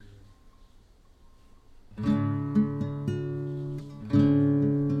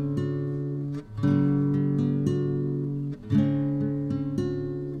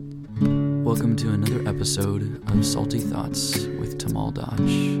episode of Salty Thoughts with Tamal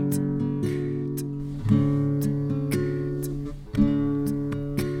Dodge.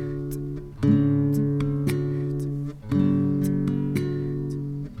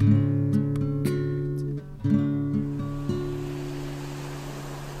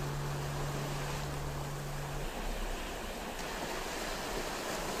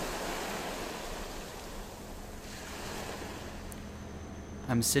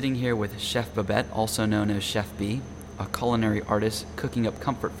 I'm sitting here with Chef Babette, also known as Chef B, a culinary artist cooking up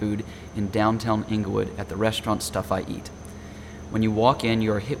comfort food in downtown Inglewood at the restaurant Stuff I Eat. When you walk in,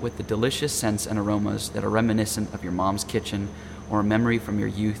 you are hit with the delicious scents and aromas that are reminiscent of your mom's kitchen or a memory from your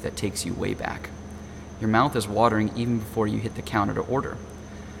youth that takes you way back. Your mouth is watering even before you hit the counter to order.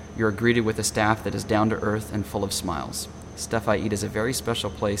 You are greeted with a staff that is down to earth and full of smiles. Stuff I Eat is a very special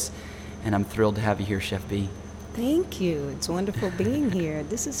place, and I'm thrilled to have you here, Chef B. Thank you. It's wonderful being here.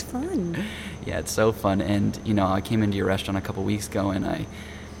 This is fun. Yeah, it's so fun. And, I came into your restaurant a couple weeks ago and I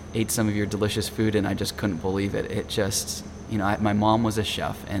ate some of your delicious food and I just couldn't believe it. It just, my mom was a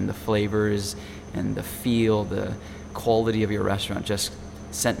chef and the flavors and the feel, the quality of your restaurant just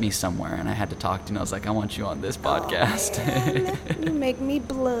sent me somewhere and I had to talk to you. I was like, I want you on this podcast. Oh, man. You make me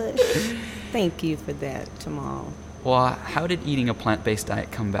blush. Thank you for that, Tamal. Well, how did eating a plant-based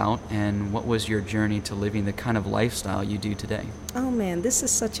diet come about, and what was your journey to living the kind of lifestyle you do today? Oh, man, this is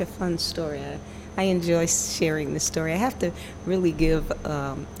such a fun story. I enjoy sharing this story. I have to really give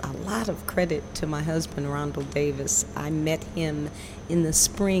a lot of credit to my husband, Rondell Davis. I met him in the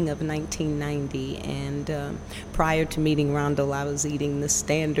spring of 1990, and prior to meeting Rondell, I was eating the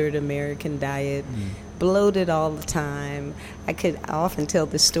standard American diet, bloated all the time. I often tell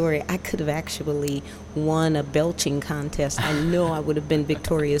this story. I could have actually won a belching contest. I know I would have been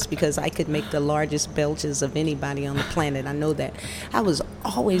victorious because I could make the largest belches of anybody on the planet. I know that. I was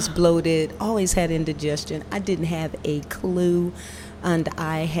always bloated, always had indigestion. I didn't have a clue. And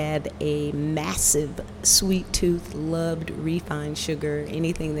I had a massive sweet tooth, loved refined sugar.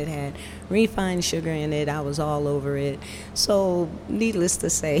 Anything that had refined sugar in it, I was all over it. So needless to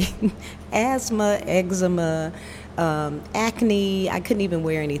say, asthma, eczema, acne, I couldn't even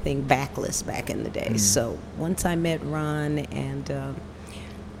wear anything backless back in the day. So once I met Ron, and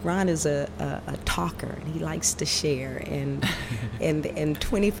Ron is a talker, and he likes to share. And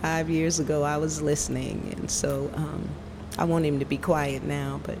 25 years ago, I was listening, and so I want him to be quiet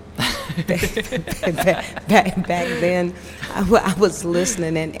now, but back then I was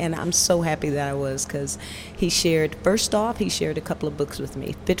listening, and I'm so happy that I was, because he shared a couple of books with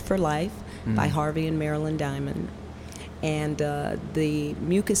me, Fit for Life by Harvey and Marilyn Diamond, and The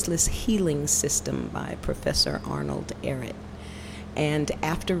Mucusless Healing System by Professor Arnold Ehret. And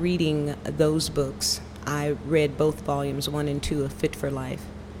after reading those books, I read both volumes 1 and 2 of Fit for Life.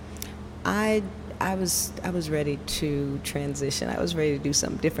 I was ready to transition. I was ready to do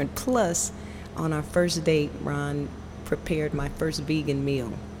something different. Plus, on our first date, Ron prepared my first vegan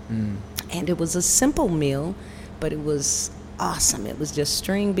meal. And it was a simple meal, but it was awesome. It was just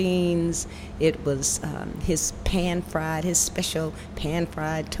string beans. It was his special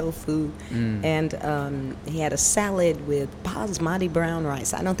pan-fried tofu. And he had a salad with basmati brown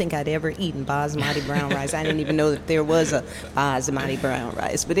rice. I don't think I'd ever eaten basmati brown rice. I didn't even know that there was a basmati brown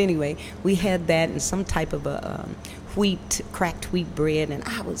rice. But anyway, we had that and some type of a cracked wheat bread, and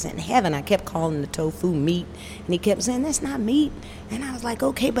I was in heaven. I kept calling the tofu meat, and he kept saying, that's not meat. And I was like,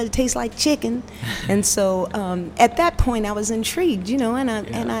 okay, but it tastes like chicken. And so at that point, I was intrigued,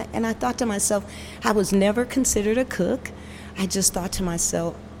 and I thought to myself, I was never considered a cook. I just thought to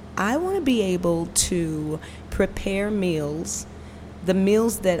myself, I want to be able to prepare meals, the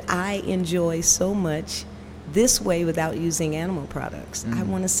meals that I enjoy so much, this way without using animal products. I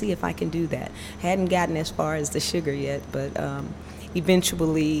want to see if I can do that. I hadn't gotten as far as the sugar yet, but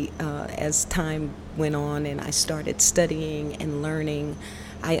eventually, as time went on and I started studying and learning,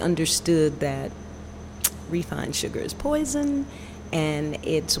 I understood that refined sugar is poison, and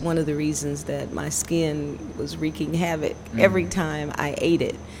it's one of the reasons that my skin was wreaking havoc every time I ate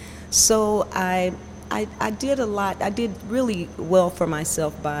it. So I did a lot. I did really well for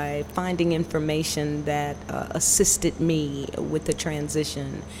myself by finding information that assisted me with the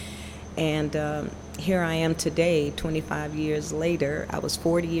transition. And here I am today, 25 years later. I was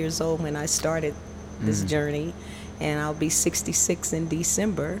 40 years old when I started this journey, and I'll be 66 in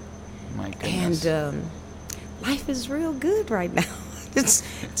December. My goodness. And life is real good right now.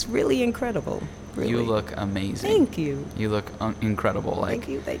 It's really incredible. Really. You look amazing. Thank you. You look incredible. Thank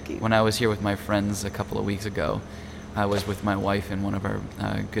you. When I was here with my friends a couple of weeks ago, I was with my wife and one of our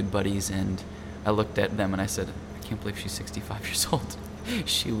good buddies, and I looked at them and I said, I can't believe she's 65 years old.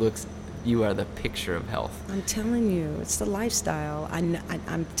 She looks you are the picture of health. I'm telling you, it's the lifestyle.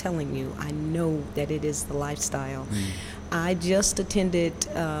 I'm telling you, I know that it is the lifestyle. I just attended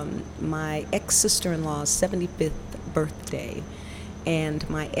my ex-sister-in-law's 75th birthday, and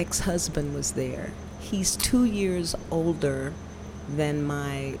my ex-husband was there. He's 2 years older than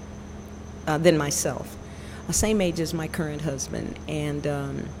myself, same age as my current husband,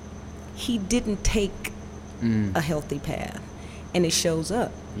 and he didn't take a healthy path, and it shows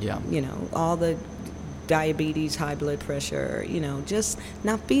up. Yeah. All the diabetes, high blood pressure, just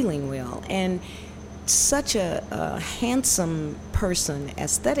not feeling well. And such a handsome person.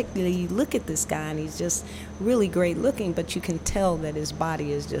 Aesthetically, you look at this guy and he's just really great looking, but you can tell that his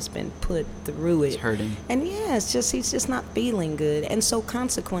body has just been put through it. It's hurting. And he's just not feeling good. And so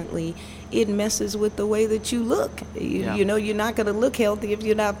consequently, it messes with the way that you look. You're not going to look healthy if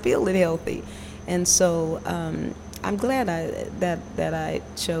you're not feeling healthy. And so I'm glad that I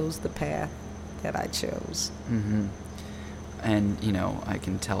chose the path that I chose. Mm-hmm. And, I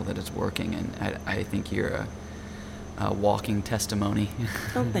can tell that it's working, and I think you're a walking testimony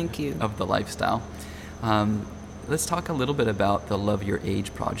Oh, thank you. of the lifestyle. Let's talk a little bit about the Love Your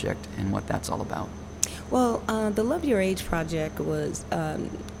Age project and what that's all about. Well, the Love Your Age project was,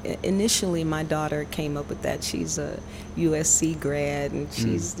 initially my daughter came up with that. She's a USC grad, and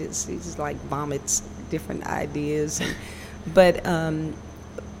she's like vomits different ideas. But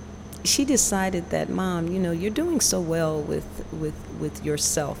she decided that, Mom, you're doing so well with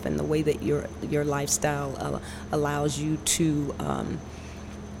yourself and the way that your lifestyle allows you to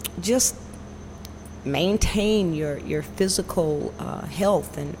just maintain your physical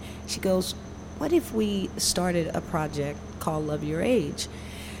health. And she goes, what if we started a project called Love Your Age?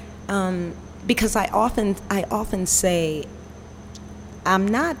 Because I often say, I'm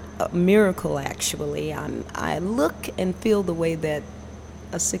not a miracle, actually. I look and feel the way that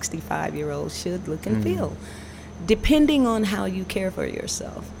a 65-year-old should look and feel, depending on how you care for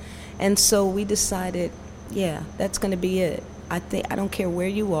yourself. And so we decided, that's going to be it. I don't care where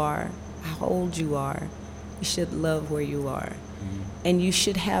you are, how old you are, you should love where you are. And you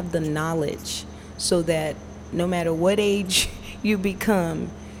should have the knowledge so that no matter what age you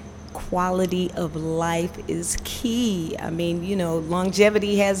become, quality of life is key. I mean,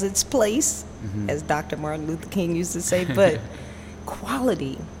 longevity has its place, as Dr. Martin Luther King used to say, but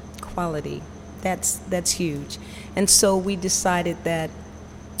quality, that's huge. And so we decided that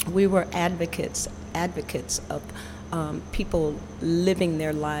we were advocates of people living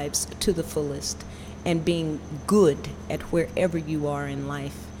their lives to the fullest and being good at wherever you are in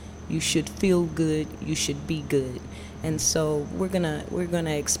life. You should feel good, you should be good. And so we're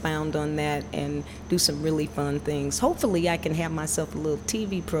gonna expound on that and do some really fun things. Hopefully I can have myself a little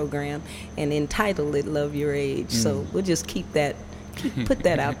TV program and entitle it Love Your Age. So we'll just put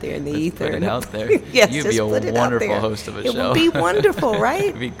that out there in the ether. Put it out there. Yes, You'd be a wonderful host of a show. It would be wonderful, right?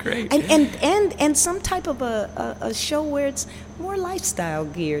 It'd be great. And some type of a show where it's more lifestyle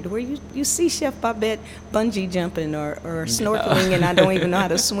geared, where you see Chef Babette bungee jumping or snorkeling, and I don't even know how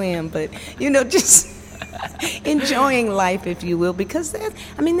to swim, but just enjoying life, if you will, because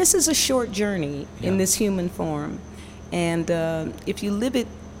this is a short journey in this human form, and if you live it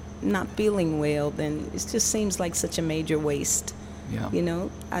not feeling well, then it just seems like such a major waste. Yeah.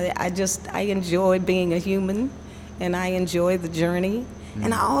 I enjoy being a human, and I enjoy the journey,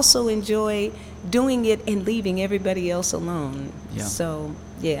 and I also enjoy doing it and leaving everybody else alone. Yeah. So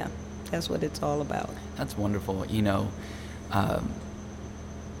that's what it's all about. That's wonderful.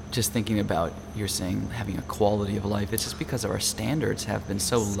 Just thinking about, you're saying having a quality of life, it's just because our standards have been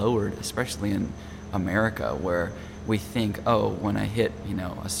so lowered, especially in America, where we think, when I hit,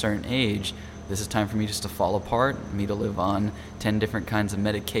 a certain age, this is time for me just to fall apart, me to live on 10 different kinds of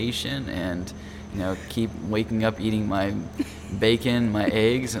medication and, keep waking up eating my bacon, my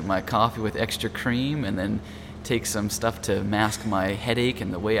eggs, and my coffee with extra cream, and then take some stuff to mask my headache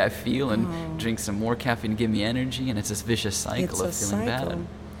and the way I feel, and drink some more caffeine to give me energy, and it's this vicious cycle of feeling bad.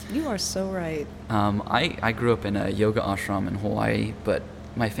 You are so right. I grew up in a yoga ashram in Hawaii, but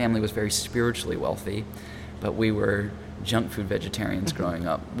my family was very spiritually wealthy, but we were junk food vegetarians growing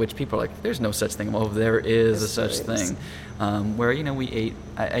up, which people are like, there's no such thing. Well, there is a such thing. Where, we ate,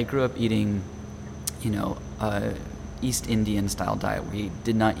 I grew up eating, East Indian style diet. We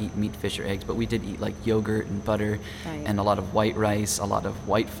did not eat meat, fish, or eggs, but we did eat like yogurt and butter, and a lot of white rice, a lot of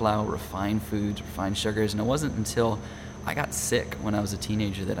white flour, refined foods, refined sugars. And it wasn't until I got sick when I was a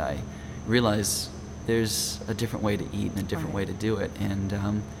teenager that I realized there's a different way to eat and a different way to do it.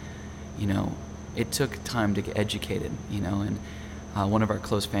 And, it took time to get educated, and one of our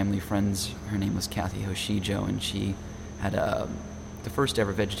close family friends, her name was Kathy Hoshijo, and she had the first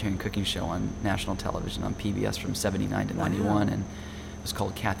ever vegetarian cooking show on national television on PBS from 79 to 91, and it was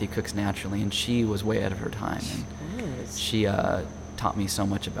called Kathy Cooks Naturally, and she was way ahead of her time. And she taught me so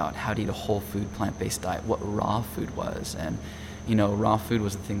much about how to eat a whole food, plant-based diet, what raw food was, and raw food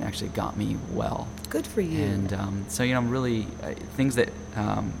was the thing that actually got me well. Good for you. And so, really, things that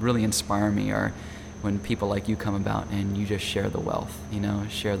really inspire me are when people like you come about and you just share the wealth,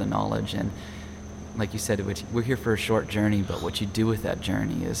 share the knowledge. And like you said, we're here for a short journey, but what you do with that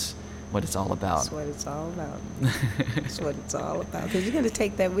journey is what it's all about. That's what it's all about. That's what it's all about. Because you're going to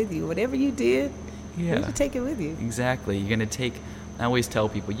take that with you. Whatever you did, you're going to take it with you. Exactly. You're going to take... I always tell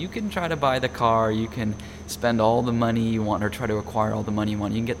people, you can try to buy the car, you can spend all the money you want, or try to acquire all the money you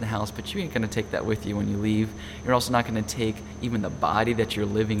want. You can get the house, but you ain't going to take that with you when you leave. You're also not going to take even the body that you're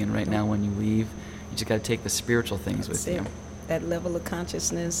living in right now when you leave. You just got to take the spiritual things with you. That level of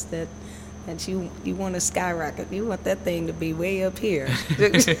consciousness that you want to skyrocket. You want that thing to be way up here.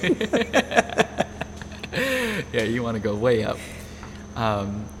 Yeah, you want to go way up.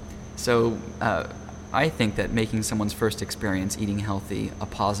 So I think that making someone's first experience eating healthy a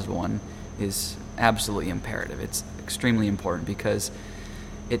positive one is absolutely imperative. It's extremely important because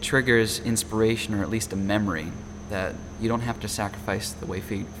it triggers inspiration, or at least a memory, that you don't have to sacrifice the way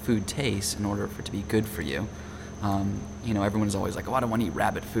food tastes in order for it to be good for you. Everyone's always like, I don't want to eat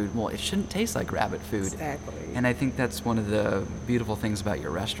rabbit food. Well, it shouldn't taste like rabbit food. Exactly. And I think that's one of the beautiful things about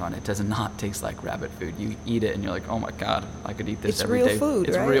your restaurant. It does not taste like rabbit food. You eat it and you're like, oh my God, I could eat this every day. It's real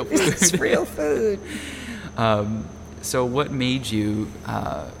food, right? It's real food. It's real food. So what made you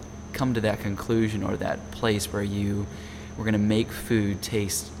come to that conclusion, or that place where you were going to make food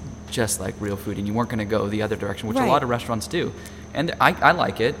taste just like real food, and you weren't going to go the other direction, which a lot of restaurants do? And I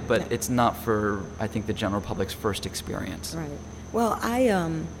like it, but it's not for, I think, the general public's first experience. Right. Well, I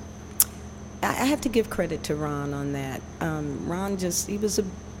have to give credit to Ron on that. Ron he was a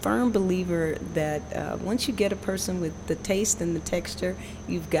firm believer that once you get a person with the taste and the texture,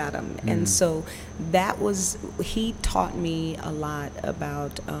 you've got them. And so he taught me a lot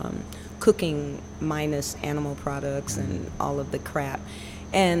about cooking minus animal products and all of the crap.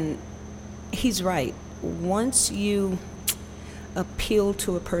 And he's right. Once you appeal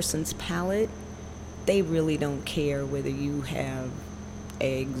to a person's palate, they really don't care whether you have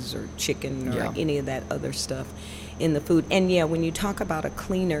eggs or chicken or any of that other stuff in the food. And when you talk about a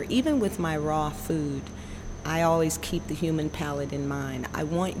cleaner, even with my raw food, I always keep the human palate in mind. I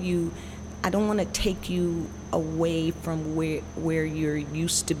don't want to take you away from where you're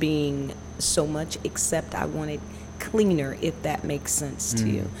used to being so much, except I want it cleaner, if that makes sense to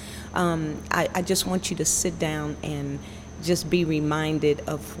you. I just want you to sit down and just be reminded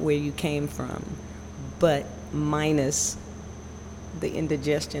of where you came from, but minus the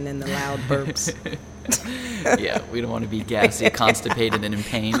indigestion and the loud burps. Yeah, we don't want to be gassy, constipated, and in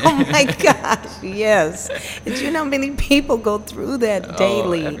pain. Oh my gosh, yes. And you know, many people go through that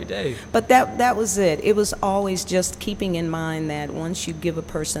daily. Every day. But that was it. It was always just keeping in mind that once you give a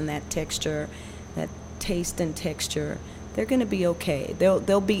person that texture, that taste and texture, they're going to be okay.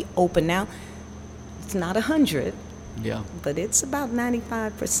 They'll be open. Now, it's not 100. Yeah. But it's about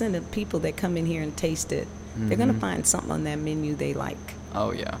 95% of people that come in here and taste it. They're going to find something on that menu they like.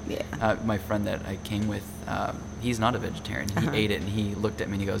 Oh, yeah. Yeah. My friend that I came with, he's not a vegetarian. He ate it, and he looked at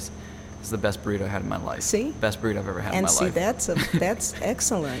me and he goes, "This is the best burrito I had in my life." See? Best burrito I've ever had in my life. And see, that's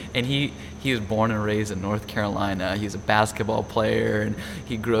excellent. And he was born and raised in North Carolina. He's a basketball player, and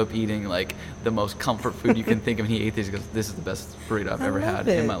he grew up eating like the most comfort food you can think of. And he ate this. He goes, "This is the best burrito I've ever had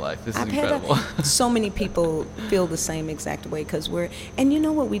in my life. This is incredible." So many people feel the same exact way because and you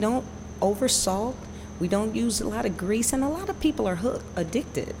know what? We don't oversalt. We don't use a lot of grease, and a lot of people are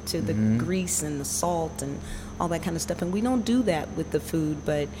addicted to the grease and the salt and all that kind of stuff. And we don't do that with the food,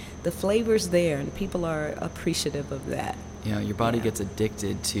 but the flavor's there, and people are appreciative of that. Yeah, your body gets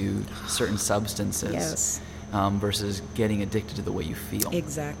addicted to certain substances. Yes. Versus getting addicted to the way you feel.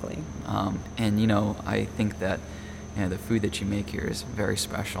 Exactly. And I think that the food that you make here is very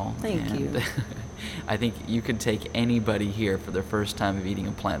special. Thank you. I think you could take anybody here for their first time of eating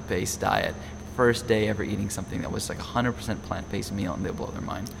a plant-based diet, first day ever eating something that was like 100% plant-based meal, and they'll blow their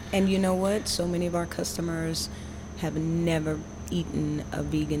mind. And you know what? So many of our customers have never eaten a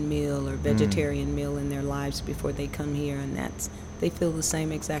vegan meal or vegetarian meal in their lives before they come here, and they feel the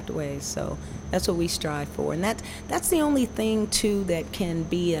same exact way. So that's what we strive for, and that's the only thing too that can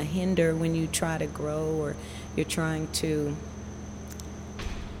be a hinder when you try to grow, or you're trying to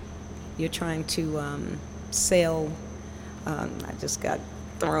sell. I just got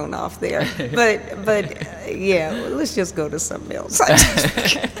thrown off there. But yeah, well, let's just go to something else.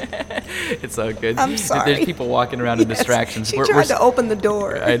 It's all good. I'm sorry. There's people walking around and distractions. She tried to open the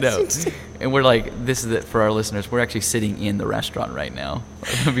door. I know. And we're like, this is it for our listeners. We're actually sitting in the restaurant right now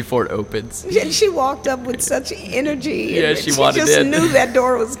before it opens. And she walked up with such energy. Yeah, she wanted just in. knew that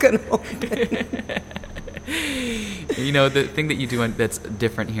door was going to open. You know, the thing that you do that's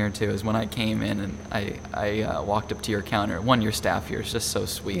different here, too, is when I came in and I walked up to your counter, your staff here is just so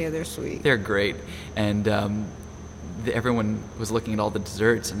sweet. Yeah, they're sweet. They're great. And everyone was looking at all the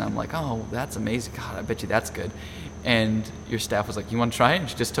desserts, and I'm like, oh, that's amazing. God, I bet you that's good. And your staff was like, you want to try it? And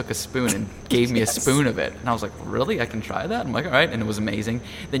she just took a spoon and gave me a spoon of it. And I was like, really? I can try that? I'm like, all right. And it was amazing.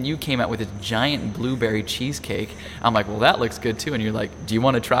 Then you came out with this giant blueberry cheesecake. I'm like, well, that looks good too. And you're like, do you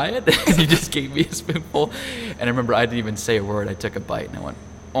want to try it? And you just gave me a spoonful. And I remember I didn't even say a word. I took a bite and I went,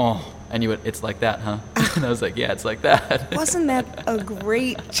 oh. And you went, it's like that, huh? And I was like, yeah, it's like that. Wasn't that a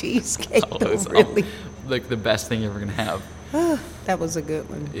great cheesecake, Oh, though, it was really? like the best thing you're ever going to have. That was a good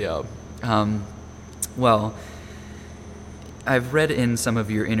one. Yeah. Well, I've read in some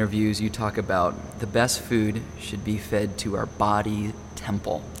of your interviews you talk about the best food should be fed to our body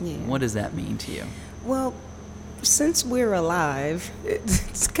temple. Yeah. What does that mean to you? Well, since we're alive,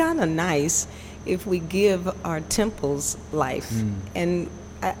 it's kind of nice if we give our temples life. And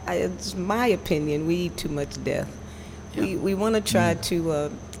it's my opinion, we eat too much death. Yeah. We want to try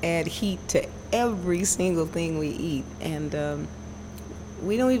to add heat to every single thing we eat. And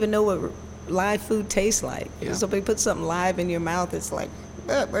we don't even know what live food tastes like. Yeah. So if they put something live in your mouth, it's like,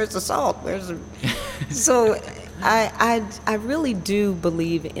 where's the salt? Where's the... So I really do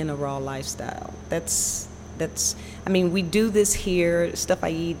believe in a raw lifestyle. That's I mean, we do this here. Stuff I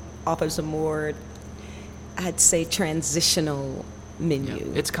eat offers a more, I'd say, transitional menu.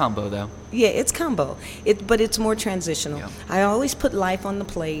 Yeah. It's combo, though. Yeah, it's combo. But it's more transitional. Yeah. I always put life on the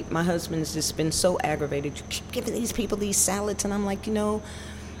plate. My husband's just been so aggravated. You keep giving these people these salads, and I'm like,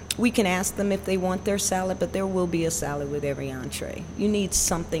 we can ask them if they want their salad, but there will be a salad with every entree. You need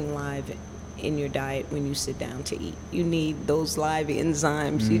something live in your diet when you sit down to eat. You need those live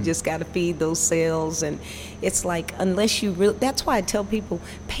enzymes. You just got to feed those cells. And it's like, unless you really, that's why I tell people,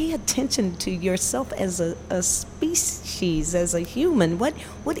 pay attention to yourself as a species, as a human.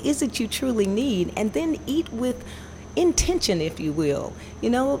 What is it you truly need? And then eat with intention, if you will.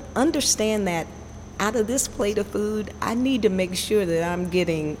 Understand that out of this plate of food, I need to make sure that I'm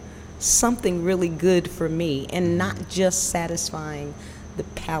getting something really good for me and not just satisfying the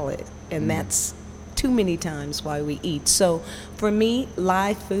palate. And that's too many times why we eat. So for me,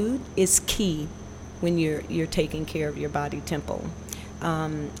 live food is key when you're taking care of your body temple.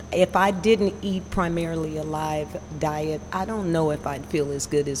 If I didn't eat primarily a live diet, I don't know if I'd feel as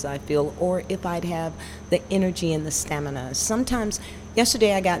good as I feel or if I'd have the energy and the stamina. Sometimes,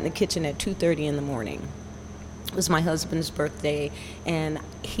 yesterday I got in the kitchen at 2:30 in the morning. It was my husband's birthday, and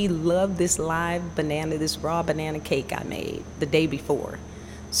he loved this raw banana cake I made the day before.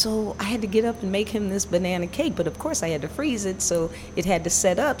 So I had to get up and make him this banana cake, but of course I had to freeze it, so it had to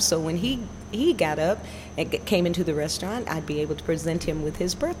set up. So when he got up and came into the restaurant, I'd be able to present him with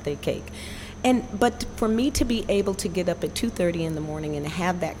his birthday cake. But for me to be able to get up at 2:30 in the morning and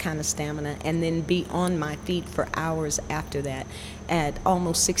have that kind of stamina and then be on my feet for hours after that at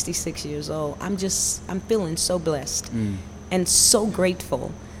almost 66 years old, I'm feeling so blessed and so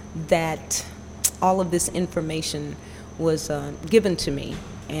grateful that all of this information was given to me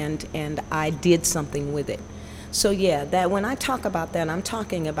and I did something with it. So yeah, that when I talk about that, I'm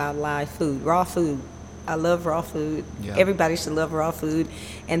talking about live food, raw food. I love raw food. Yeah. Everybody should love raw food.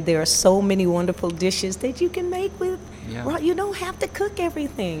 And there are so many wonderful dishes that you can make with raw. You don't have to cook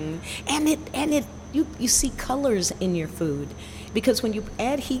everything. And you see colors in your food. Because when you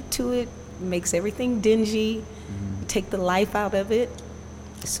add heat to it, it makes everything dingy. You take the life out of it.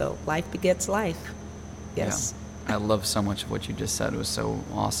 So life begets life. Yes. Yeah. I love so much of what you just said. It was so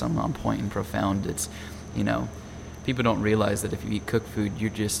awesome, on point, and profound. It's, people don't realize that if you eat cooked food,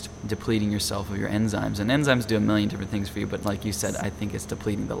 you're just depleting yourself of your enzymes. And enzymes do a million different things for you, but like you said, I think it's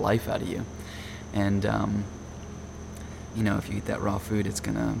depleting the life out of you. And, if you eat that raw food, it's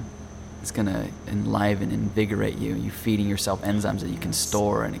gonna enliven, invigorate you. You're feeding yourself enzymes that you can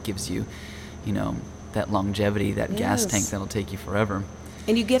store, and it gives you, that longevity, that gas tank that'll take you forever.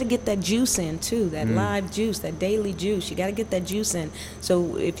 And you got to get that juice in, too, that live juice, that daily juice. You got to get that juice in.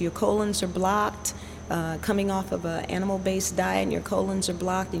 So if your colons are blocked, coming off of an animal-based diet and your colons are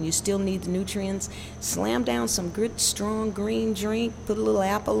blocked and you still need the nutrients, slam down some good, strong green drink, put a little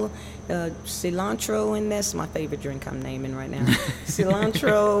apple, cilantro in there. That's my favorite drink I'm naming right now.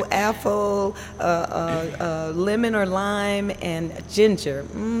 Cilantro, apple, lemon or lime, and ginger.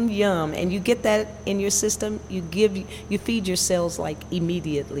 Yum. And you get that in your system, you feed your cells like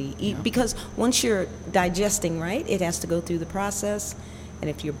immediately. Because once you're digesting, right, it has to go through the process. And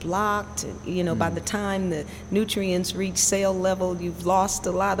if you're blocked, by the time the nutrients reach cell level, you've lost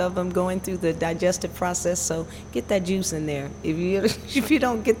a lot of them going through the digestive process. So get that juice in there. If you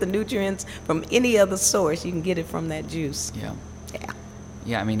don't get the nutrients from any other source, you can get it from that juice. Yeah. Yeah.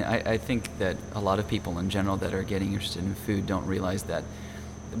 Yeah, I mean, I think that a lot of people in general that are getting interested in food don't realize that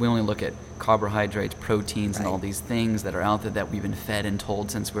we only look at carbohydrates, proteins, and all these things that are out there that we've been fed and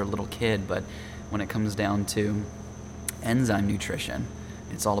told since we were a little kid. But when it comes down to enzyme nutrition,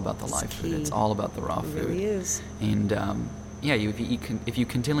 it's all about the live food. It's all about the raw food. It really is. And if you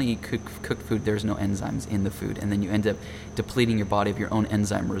continually eat cooked food, there's no enzymes in the food, and then you end up depleting your body of your own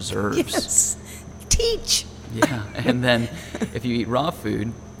enzyme reserves. Yes. Teach. Yeah, and then if you eat raw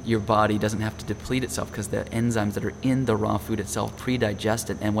food, your body doesn't have to deplete itself because the enzymes that are in the raw food itself pre-digest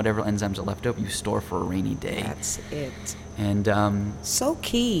it, and whatever enzymes are left over, you store for a rainy day. That's it. And so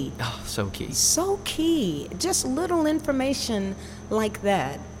key. Oh, so key. So key. Just little information like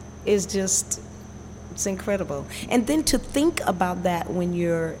that is just, it's incredible. And then to think about that when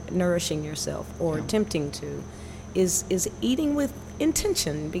you're nourishing yourself or attempting to is eating with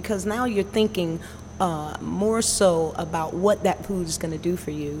intention, because now you're thinking more so about what that food is going to do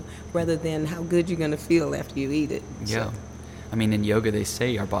for you rather than how good you're going to feel after you eat it. Yeah. So. I mean, in yoga, they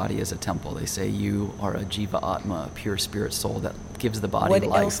say our body is a temple. They say you are a jiva atma, a pure spirit soul that gives the body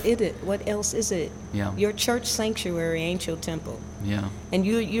life. What else is it? Yeah. Your church sanctuary ain't your temple. Yeah. And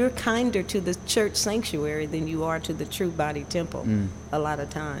you're kinder to the church sanctuary than you are to the true body temple a lot of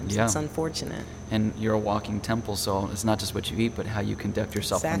times. Yeah. It's unfortunate. And you're a walking temple, so it's not just what you eat, but how you conduct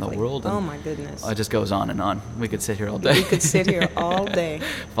yourself in the world. And my goodness. It just goes on and on. We could sit here all day. We could sit here all day.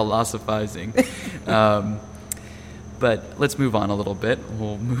 Philosophizing. But let's move on a little bit.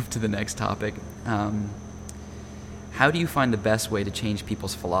 We'll move to the next topic. How do you find the best way to change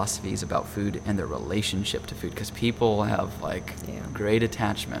people's philosophies about food and their relationship to food? Because people have great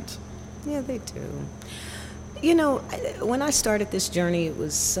attachment. Yeah, they do. When I started this journey, it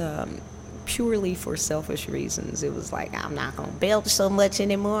was purely for selfish reasons. It was like, I'm not going to belch so much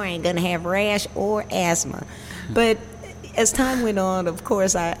anymore. I ain't going to have rash or asthma. But as time went on, of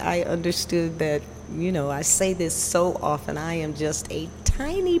course, I understood that, I say this so often, I am just a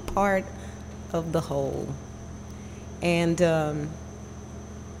tiny part of the whole. And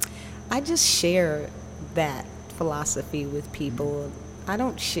I just share that philosophy with people.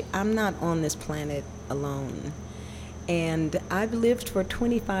 I'm not on this planet alone. And I've lived for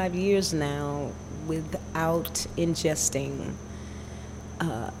 25 years now without ingesting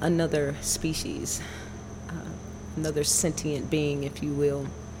another species, another sentient being, if you will.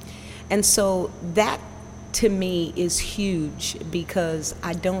 And so that, to me, is huge because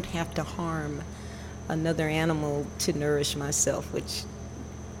I don't have to harm another animal to nourish myself, which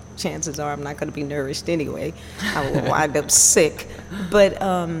chances are I'm not going to be nourished anyway. I will wind up sick. But,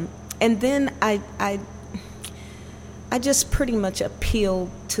 and then I just pretty much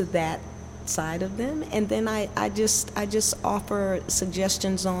appeal to that side of them, and then I just offer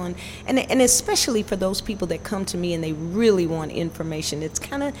suggestions on, and especially for those people that come to me and they really want information. It's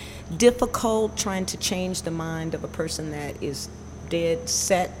kind of difficult trying to change the mind of a person that is dead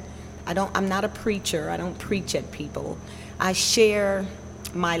set. I'm not a preacher. I don't preach at people. I share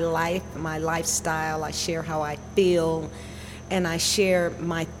my life, my lifestyle. I share how I feel, and I share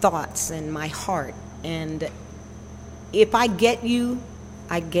my thoughts and my heart. And if I get you,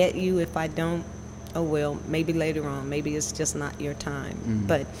 I get you. If I don't, oh well, maybe later on. Maybe it's just not your time. Mm-hmm.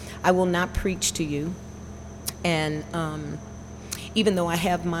 But I will not preach to you. And even though I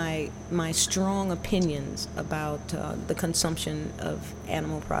have my strong opinions about the consumption of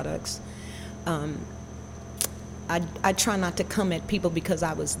animal products, I try not to come at people because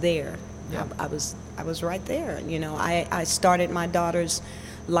I was there. Yeah. I was right there. I started my daughter's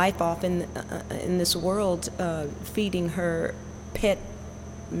life off in this world feeding her pet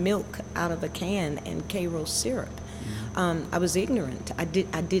milk out of a can and Karo syrup. Mm-hmm. I was ignorant. I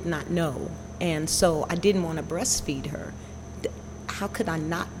did not know, and so I didn't want to breastfeed her. How could I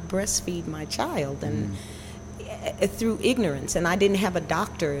not breastfeed my child? And through ignorance, and I didn't have a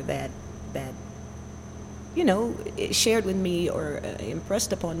doctor that shared with me or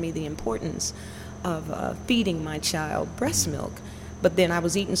impressed upon me the importance of feeding my child breast milk. But then I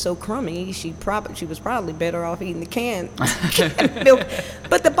was eating so crummy, she was probably better off eating the canned milk.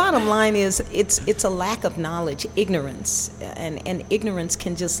 But the bottom line is, it's a lack of knowledge, ignorance, and ignorance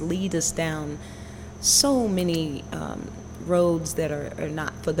can just lead us down so many roads that are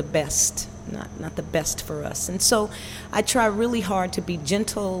not for the best, not the best for us. And so I try really hard to be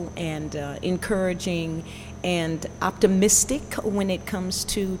gentle and encouraging and optimistic when it comes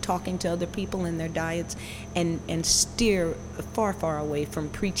to talking to other people and their diets, and steer far, far away from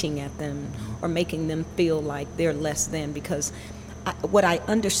preaching at them or making them feel like they're less than, because what I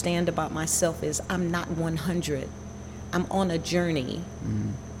understand about myself is I'm not 100. I'm on a journey.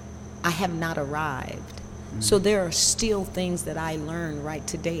 I have not arrived. So there are still things that I learn right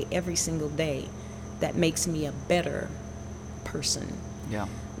today, every single day, that makes me a better person. Yeah.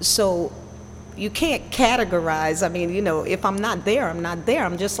 So you can't categorize. I mean, if I'm not there, I'm not there.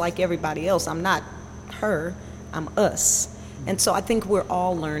 I'm just like everybody else. I'm not her, I'm us. And so I think we're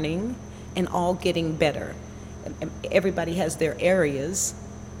all learning and all getting better. Everybody has their areas,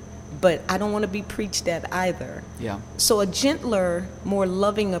 but I don't want to be preached at either. Yeah. So a gentler, more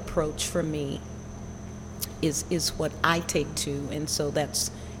loving approach for me is what I take to, and so that's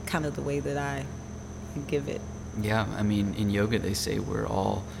kind of the way that I give it. Yeah, I mean, in yoga they say we're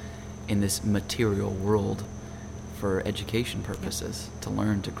all in this material world for education purposes, to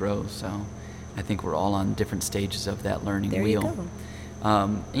learn, to grow. So I think we're all on different stages of that learning There wheel. you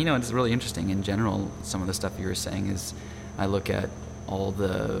go. It's really interesting. In general, some of the stuff you were saying is, I look at all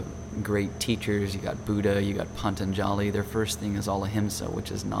the great teachers. You got Buddha, you got Patanjali. Their first thing is all ahimsa,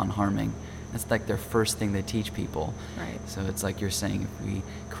 which is non-harming. That's like their first thing they teach people. Right. So it's like you're saying, if we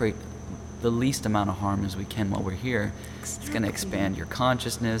create the least amount of harm as we can while we're here, it's going to expand your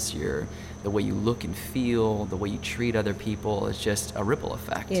consciousness, the way you look and feel, the way you treat other people. It's just a ripple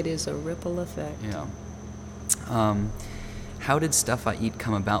effect. It is a ripple effect. Yeah. How did Stuff I Eat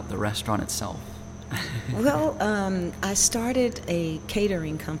come about, the restaurant itself? Well, I started a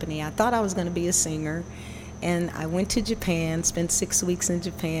catering company. I thought I was going to be a singer, and I went to Japan, spent 6 weeks in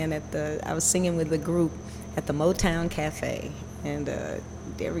Japan I was singing with a group at the Motown Cafe, and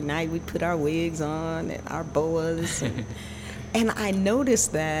every night we'd put our wigs on and our boas, and I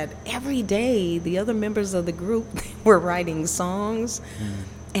noticed that every day the other members of the group were writing songs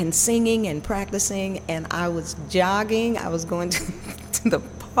and singing and practicing, and I was jogging, I was going to the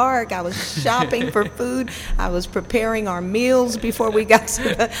park, I was shopping for food, I was preparing our meals before we got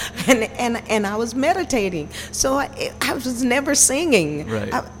to and I was meditating. So I was never singing.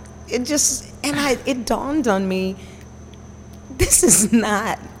 Right. It dawned on me, this is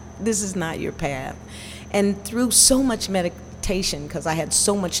not your path. And through so much meditation, because I had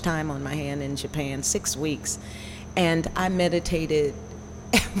so much time on my hand in Japan, 6 weeks, and I meditated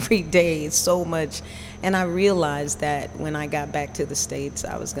every day so much, and I realized that when I got back to the States,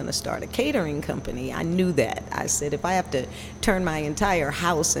 I was going to start a catering company. I knew that. I said, if I have to turn my entire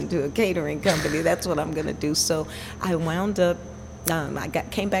house into a catering company, that's what I'm going to do. So I wound up,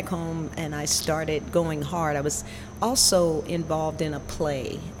 came back home, and I started going hard. I was also involved in a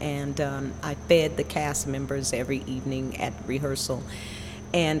play, and I fed the cast members every evening at rehearsal.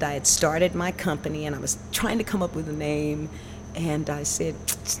 And I had started my company, and I was trying to come up with a name. And I said,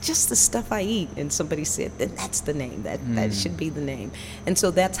 it's just the Stuff I Eat. And somebody said, then that's the name. That should be the name. And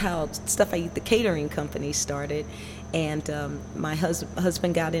so that's how Stuff I Eat, the catering company, started. And my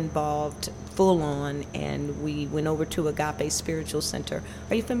husband got involved full on, and we went over to Agape Spiritual Center.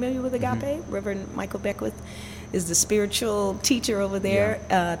 Are you familiar with Agape? Mm-hmm. Reverend Michael Beckwith is the spiritual teacher over there,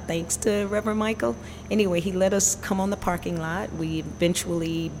 thanks to Reverend Michael. Anyway, he let us come on the parking lot. We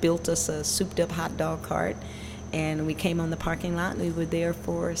eventually built us a souped-up hot dog cart. And we came on the parking lot, and we were there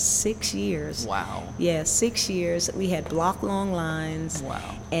for 6 years. Wow. Yeah, 6 years. We had block-long lines.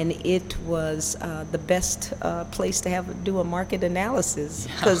 Wow. And it was the best place to do a market analysis,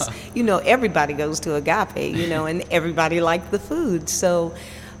 because, everybody goes to Agape, and everybody liked the food. So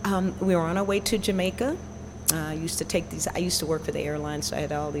we were on our way to Jamaica. I used to work for the airline, so I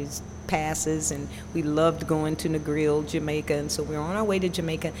had all these passes, and we loved going to Negril, Jamaica. And so we were on our way to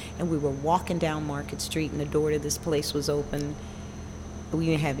Jamaica, and we were walking down Market Street, and the door to this place was open. We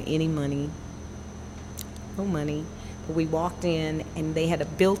didn't have any money, no money. But we walked in, and they had a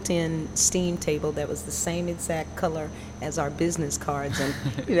built-in steam table that was the same exact color as our business cards, and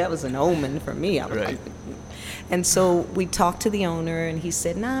that was an omen for me. I was right. And so we talked to the owner, and he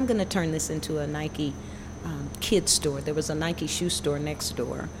said, I'm going to turn this into a Nike kids store. There was a Nike shoe store next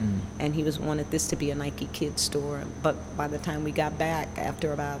door, and he wanted this to be a Nike kids store. But by the time we got back,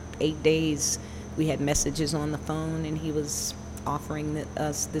 after about 8 days, we had messages on the phone, and he was offering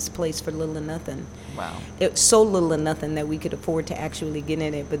us this place for little or nothing. Wow. It's so little or nothing that we could afford to actually get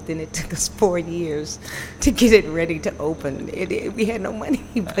in it, but then it took us 4 years to get it ready to open. We had no money,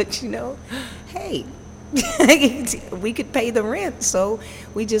 but hey, we could pay the rent, so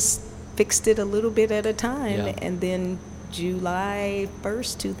we just fixed it a little bit at a time, Yeah. and then July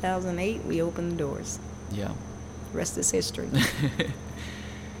 1st, 2008, we opened the doors. Yeah. Rest is history.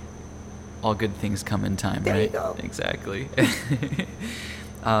 All good things come in time, There right? you go. Exactly.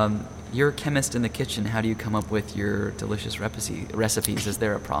 You're a chemist in the kitchen. How do you come up with your delicious recipes? Is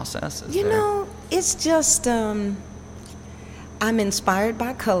there a process? It's just, I'm inspired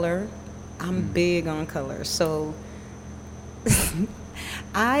by color. I'm big on color. So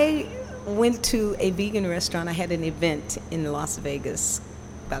I went to a vegan restaurant. I had an event in Las Vegas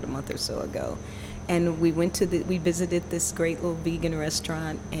about a month or so ago. And we visited this great little vegan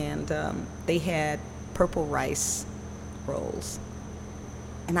restaurant, and they had purple rice rolls.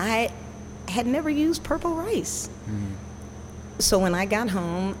 And I had never used purple rice. So when I got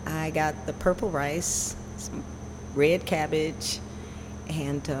home, I got the purple rice, some red cabbage,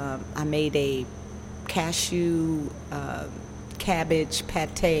 and I made a cashew cabbage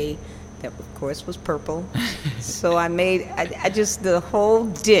pate that, of course, was purple. So the whole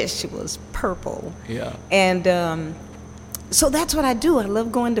dish was purple. Yeah. And so that's what I do. I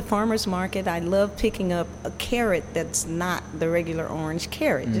love going to farmer's market. I love picking up a carrot that's not the regular orange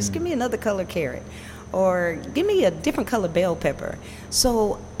carrot. Just give me another color carrot. Or give me a different color bell pepper.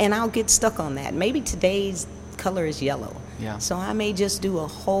 And I'll get stuck on that. Maybe today's color is yellow. Yeah. So I may just do a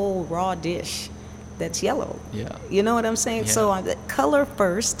whole raw dish that's yellow. Yeah. You know what I'm saying? Yeah. So color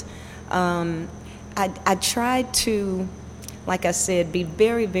first. I tried to, like I said, be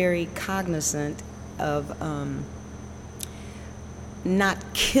very, very cognizant of not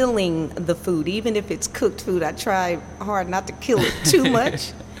killing the food. Even if it's cooked food, I try hard not to kill it too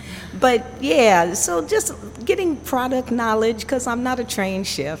much. But yeah, so just getting product knowledge, because I'm not a trained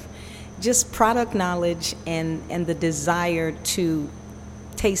chef, just product knowledge and the desire to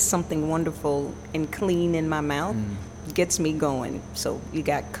taste something wonderful and clean in my mouth gets me going. So you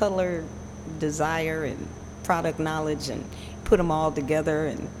got color, desire, and product knowledge, and put them all together,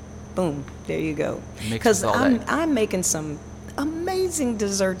 and boom, there you go. Because I'm making some amazing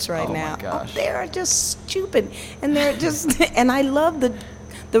desserts right now. My gosh. They are just stupid, and they're just and I love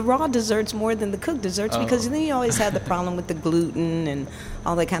the raw desserts more than the cooked desserts, because then you always have the problem with the gluten and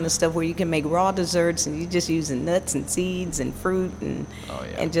all that kind of stuff, where you can make raw desserts and you're just using nuts and seeds and fruit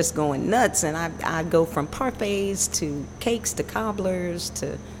and just going nuts. And I go from parfaits to cakes to cobblers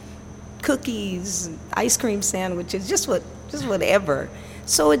to cookies, ice cream sandwiches, just whatever.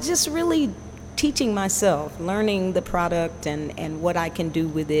 So it's just really teaching myself, learning the product and what I can do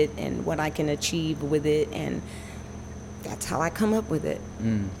with it and what I can achieve with it, and that's how I come up with it.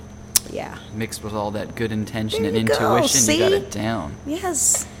 Yeah. Mixed with all that good intention There and you go. intuition, See? you got it down.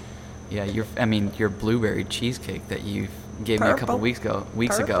 Yes. Yeah, your blueberry cheesecake that you gave me a couple Purple.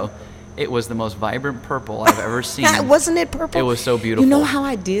 weeks Purple. ago, it was the most vibrant purple I've ever seen. Wasn't it purple? It was so beautiful. You know how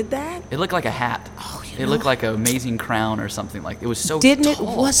I did that? It looked like a hat. It looked like an amazing crown or something. Like it was so Didn't it?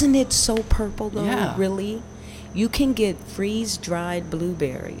 tall. Wasn't it so purple though? Yeah. Really? You can get freeze-dried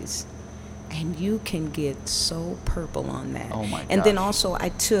blueberries, and you can get so purple on that. Oh my And then gosh. also I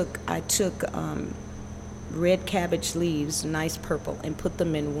took red cabbage leaves, nice purple, and put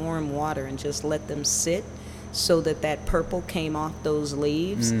them in warm water and just let them sit, so that purple came off those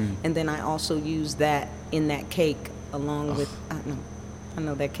leaves. And then I also used that in that cake along with I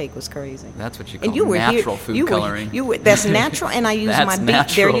know that cake was crazy. That's what you And call you were natural here, food coloring. that's natural, and I use That's my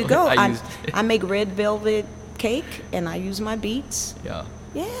beets. There you natural. go. I make red velvet cake, and I use my beets. Yeah.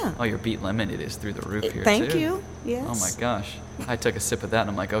 Yeah. Oh, your beet lemon, it is through the roof here, Thank too. you. Yes. Oh, my gosh. I took a sip of that, and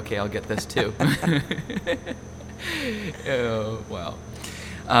I'm like, okay, I'll get this, too. Oh, wow.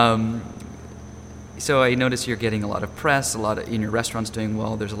 So I notice you're getting a lot of press, in your restaurant's doing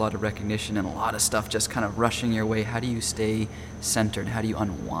well, there's a lot of recognition, and a lot of stuff just kind of rushing your way. How do you stay centered? How do you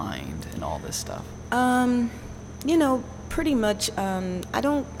unwind in all this stuff? Pretty much. I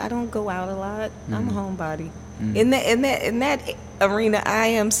don't go out a lot. I'm a homebody. In that arena, I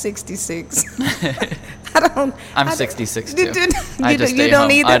am 66. I'm 66 too. You I just stay don't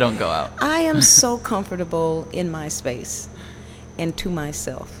home. either? I don't go out. I am so comfortable in my space and to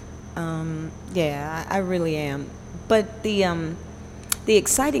myself. I really am. But the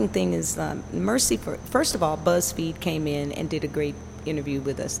exciting thing is first of all, BuzzFeed came in and did a great interview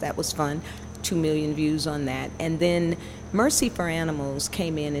with us. That was fun. 2 million views on that. And then Mercy for Animals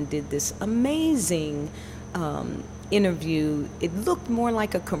came in and did this amazing interview. It looked more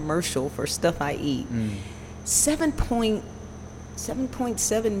like a commercial for Stuff I Eat. 7.2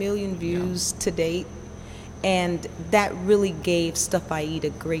 7.7 million views to date. And that really gave Stuff I Eat a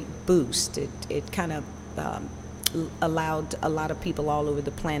great boost. It kind of allowed a lot of people all over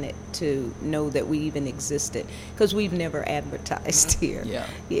the planet to know that we even existed, because we've never advertised here.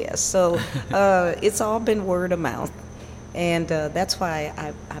 Yeah. So it's all been word of mouth, and that's why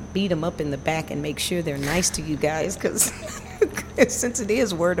I beat them up in the back and make sure they're nice to you guys, because since it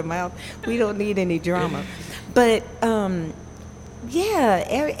is word of mouth, we don't need any drama. But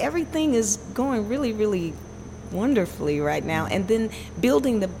everything is going really, really wonderfully right now. And then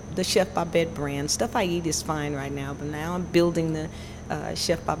building the Chef Babette brand. Stuff I Eat is fine right now, but now I'm building the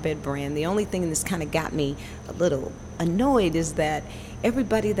Chef Babette brand. The only thing that's kind of got me a little annoyed is that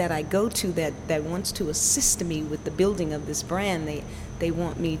everybody that I go to that wants to assist me with the building of this brand, they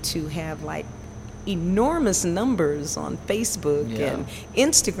want me to have like enormous numbers on Facebook and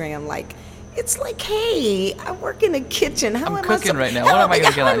Instagram. Like, it's like, hey, I work in a kitchen. I'm cooking right now. What am I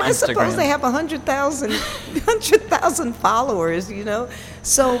going to get on Instagram? How am I supposed to have 100,000 followers, you know?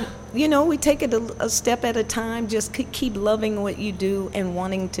 So, you know, we take it a step at a time. Just keep loving what you do and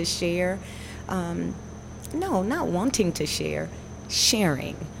wanting to share. No, not wanting to share,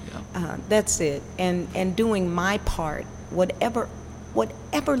 sharing. Yeah. That's it. And doing my part, whatever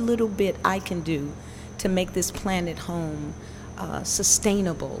little bit I can do to make this planet home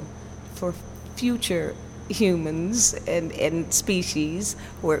sustainable for future humans and species,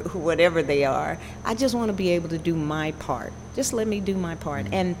 or whatever they are. I just want to be able to do my part. Just let me do my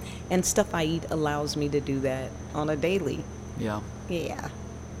part. And Stuff I Eat allows me to do that on a daily. Yeah.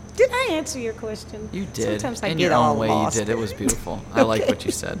 Did I answer your question? You did. Sometimes I in get your all own way lost. You did. It was beautiful. I like what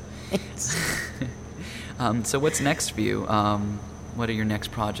you said. So what's next for you? What are your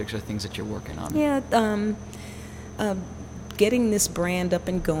next projects or things that you're working on? Getting this brand up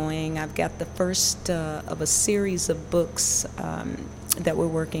and going. I've got the first of a series of books that we're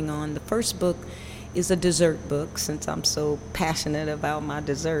working on. The first book is a dessert book, since I'm so passionate about my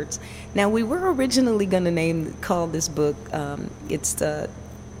desserts. Now, we were originally going to call this book, it's the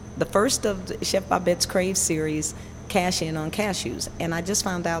first of the Chef Babette's Crave series, Cash In on Cashews. And I just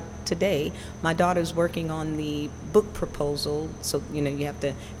found out today my daughter's working on the book proposal. So, you know, you have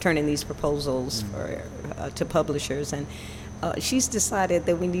to turn in these proposals to publishers. And she's decided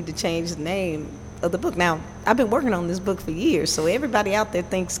that we need to change the name of the book. Now, I've been working on this book for years, so everybody out there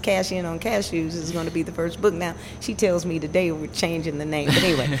thinks Cash In on Cashews is going to be the first book. Now, she tells me today we're changing the name. But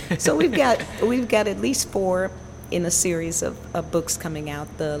anyway, so we've got at least 4 in a series of books coming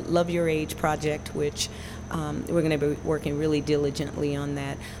out. The Love Your Age project, which we're going to be working really diligently on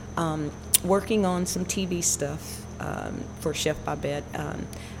that. Working on some TV stuff for Chef Babette.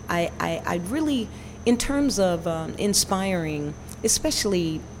 I really, in terms of inspiring,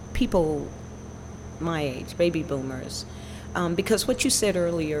 especially people my age, baby boomers, because what you said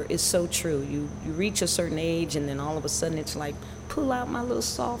earlier is so true. You reach a certain age, and then all of a sudden it's like, pull out my little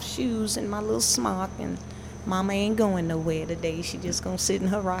soft shoes and my little smock, and Mama ain't going nowhere today. She just gonna sit in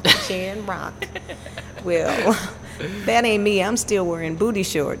her rocking chair and rock. Well, that ain't me. I'm still wearing booty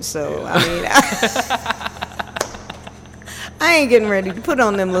shorts, so I mean, I ain't getting ready to put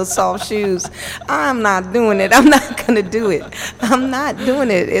on them little soft shoes. I'm not doing it. I'm not gonna do it. I'm not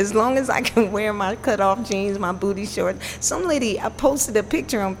doing it. As long as I can wear my cut-off jeans, my booty shorts. I posted a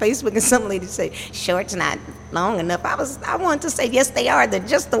picture on Facebook, and some lady said, "Shorts not long enough." I wanted to say, yes, they are. They're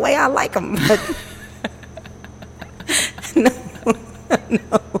just the way I like them. But no.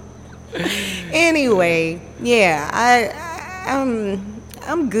 Anyway, yeah,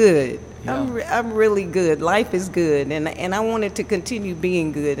 I'm good. Yeah. I'm really good. Life is good, and I want it to continue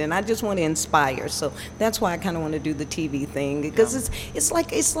being good, and I just want to inspire. So that's why I kind of want to do the TV thing, because it's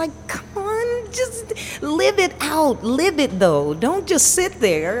like come on, just live it out. Live it though. Don't just sit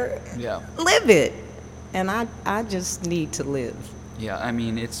there. Yeah. Live it. And I just need to live. Yeah, I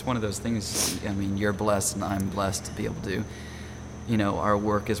mean, it's one of those things. I mean, you're blessed and I'm blessed to be able to, you know, our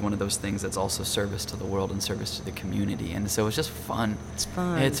work is one of those things that's also service to the world and service to the community. And so it's just fun. It's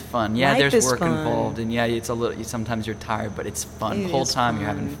fun. It's fun. Yeah, Life there's is work fun. involved. And yeah, it's a little, sometimes you're tired, but it's fun. The whole time you're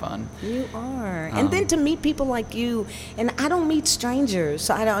having fun. You are. And then to meet people like you, and I don't meet strangers,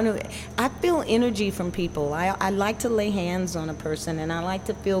 so I don't know. I feel energy from people. I like to lay hands on a person, and I like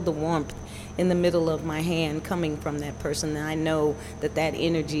to feel the warmth in the middle of my hand coming from that person, and I know that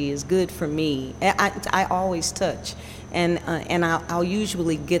energy is good for me. I always touch, and I'll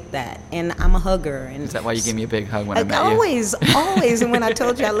usually get that, and I'm a hugger. And is that why you gave me a big hug when I met you? Always. And when I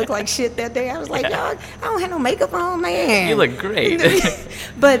told you I looked like shit that day, I was like, dog, I don't have no makeup on, man. You look great.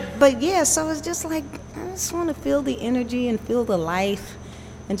 but yeah, so it's just like, I just want to feel the energy and feel the life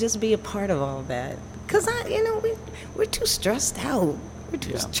and just be a part of all that. Because we're too stressed out. We're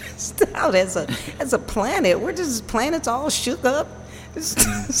too stressed out as a planet. We're just planets all shook up. It's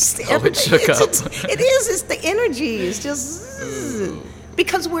Shook up. It is. It's the energy. It's just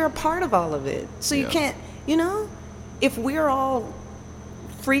because we're a part of all of it. So you can't. If we're all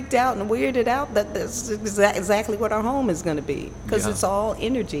freaked out and weirded out, that's exactly what our home is going to be. Because it's all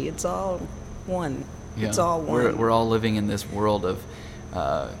energy. It's all one. Yeah. It's all one. We're all living in this world of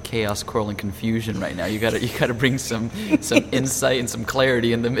chaos, quarrel, and confusion right now. You gotta bring some insight and some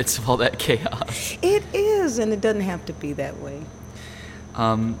clarity in the midst of all that chaos. It is, and it doesn't have to be that way.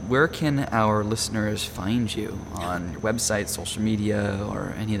 Where can our listeners find you on your website, social media,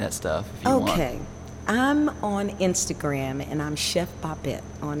 or any of that stuff? If you want. I'm on Instagram, and I'm Chef Babette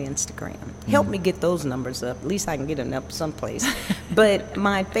on Instagram. Help me get those numbers up. At least I can get them up someplace. But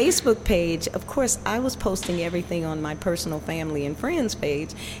my Facebook page, of course, I was posting everything on my personal family and friends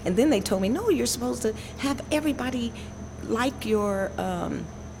page, and then they told me, no, you're supposed to have everybody like your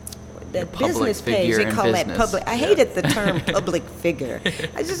business page. They call that public. I hated the term public figure.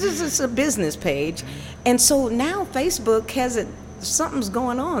 It's a business page, and so now Facebook has it. Something's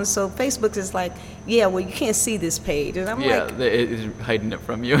going on, so Facebook is like, you can't see this page, and I'm like, they're hiding it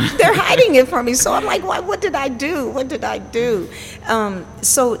from you. They're hiding it from me, so I'm like, what did I do?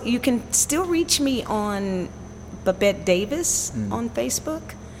 So you can still reach me on Babette Davis on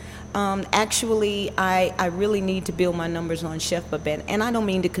Facebook. Actually, I really need to build my numbers on Chef Babette, and I don't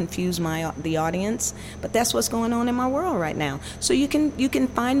mean to confuse the audience, but that's what's going on in my world right now. So you can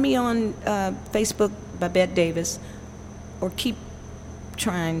find me on Facebook, Babette Davis, or keep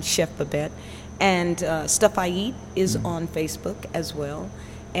trying Chef Babette, and Stuff I Eat is on Facebook as well,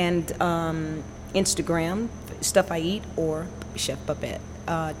 and Instagram, Stuff I Eat or Chef Babette.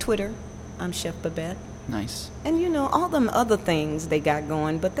 Twitter, I'm Chef Babette. Nice. And all them other things they got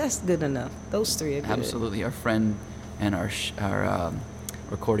going, but that's good enough. Those three are good. Absolutely. Our friend and our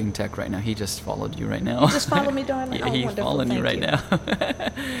recording tech right now, he just followed you right now. Just follow me, darling. Yeah, he's following you right now.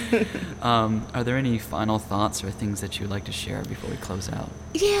 Are there any final thoughts or things that you would like to share before we close out?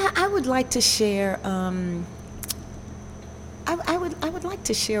 Yeah, I would like to share. I would like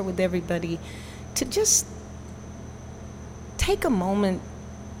to share with everybody to just take a moment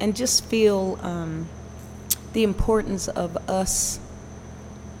and just feel the importance of us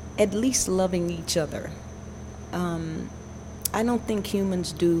at least loving each other. I don't think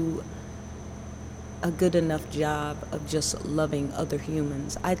humans do a good enough job of just loving other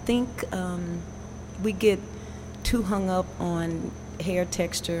humans. I think we get too hung up on hair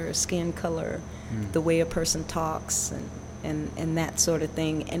texture, skin color, the way a person talks, and that sort of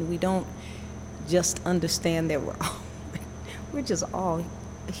thing, and we don't just understand that we're just all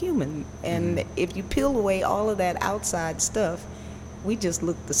human. And if you peel away all of that outside stuff, we just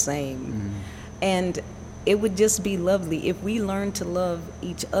look the same. And it would just be lovely if we learned to love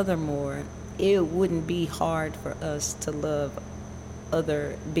each other more. It wouldn't be hard for us to love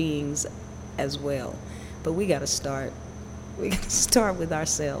other beings as well. But we got to start. We got to start with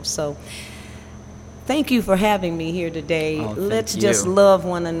ourselves. So thank you for having me here today. Let's just love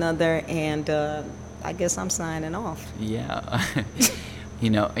one another, and I guess I'm signing off. Yeah.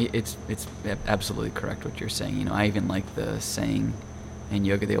 It's absolutely correct what you're saying. I even like the saying in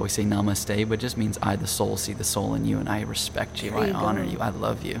yoga, they always say namaste, but it just means I, the soul, see the soul in you, and I respect you, I honor you, I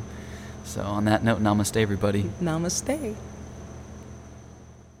love you. So on that note, namaste, everybody. Namaste.